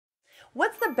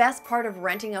What's the best part of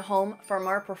renting a home from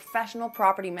our professional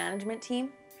property management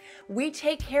team? We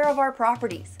take care of our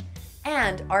properties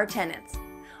and our tenants.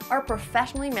 Our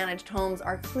professionally managed homes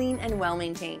are clean and well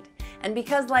maintained. And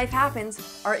because life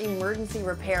happens, our emergency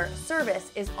repair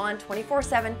service is on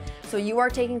 24/7, so you are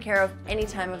taken care of any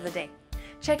time of the day.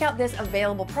 Check out this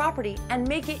available property and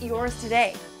make it yours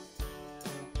today.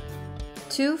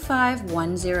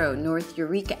 2510 North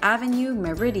Eureka Avenue,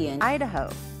 Meridian, Idaho.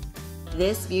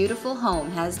 This beautiful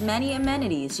home has many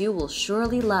amenities you will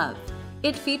surely love.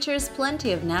 It features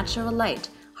plenty of natural light,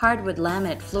 hardwood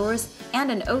laminate floors, and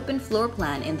an open floor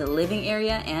plan in the living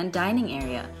area and dining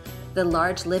area. The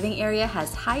large living area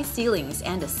has high ceilings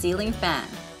and a ceiling fan.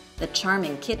 The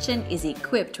charming kitchen is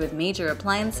equipped with major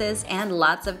appliances and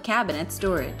lots of cabinet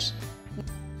storage.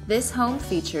 This home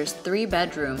features 3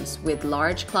 bedrooms with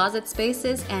large closet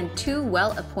spaces and 2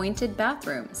 well-appointed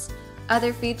bathrooms.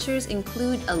 Other features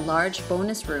include a large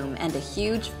bonus room and a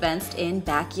huge fenced-in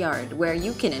backyard where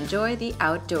you can enjoy the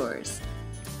outdoors.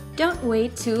 Don't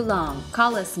wait too long.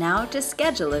 Call us now to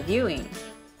schedule a viewing.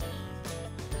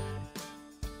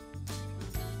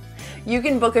 You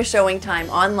can book a showing time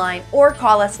online or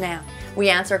call us now. We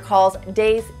answer calls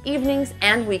days, evenings,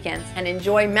 and weekends and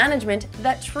enjoy management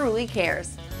that truly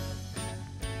cares.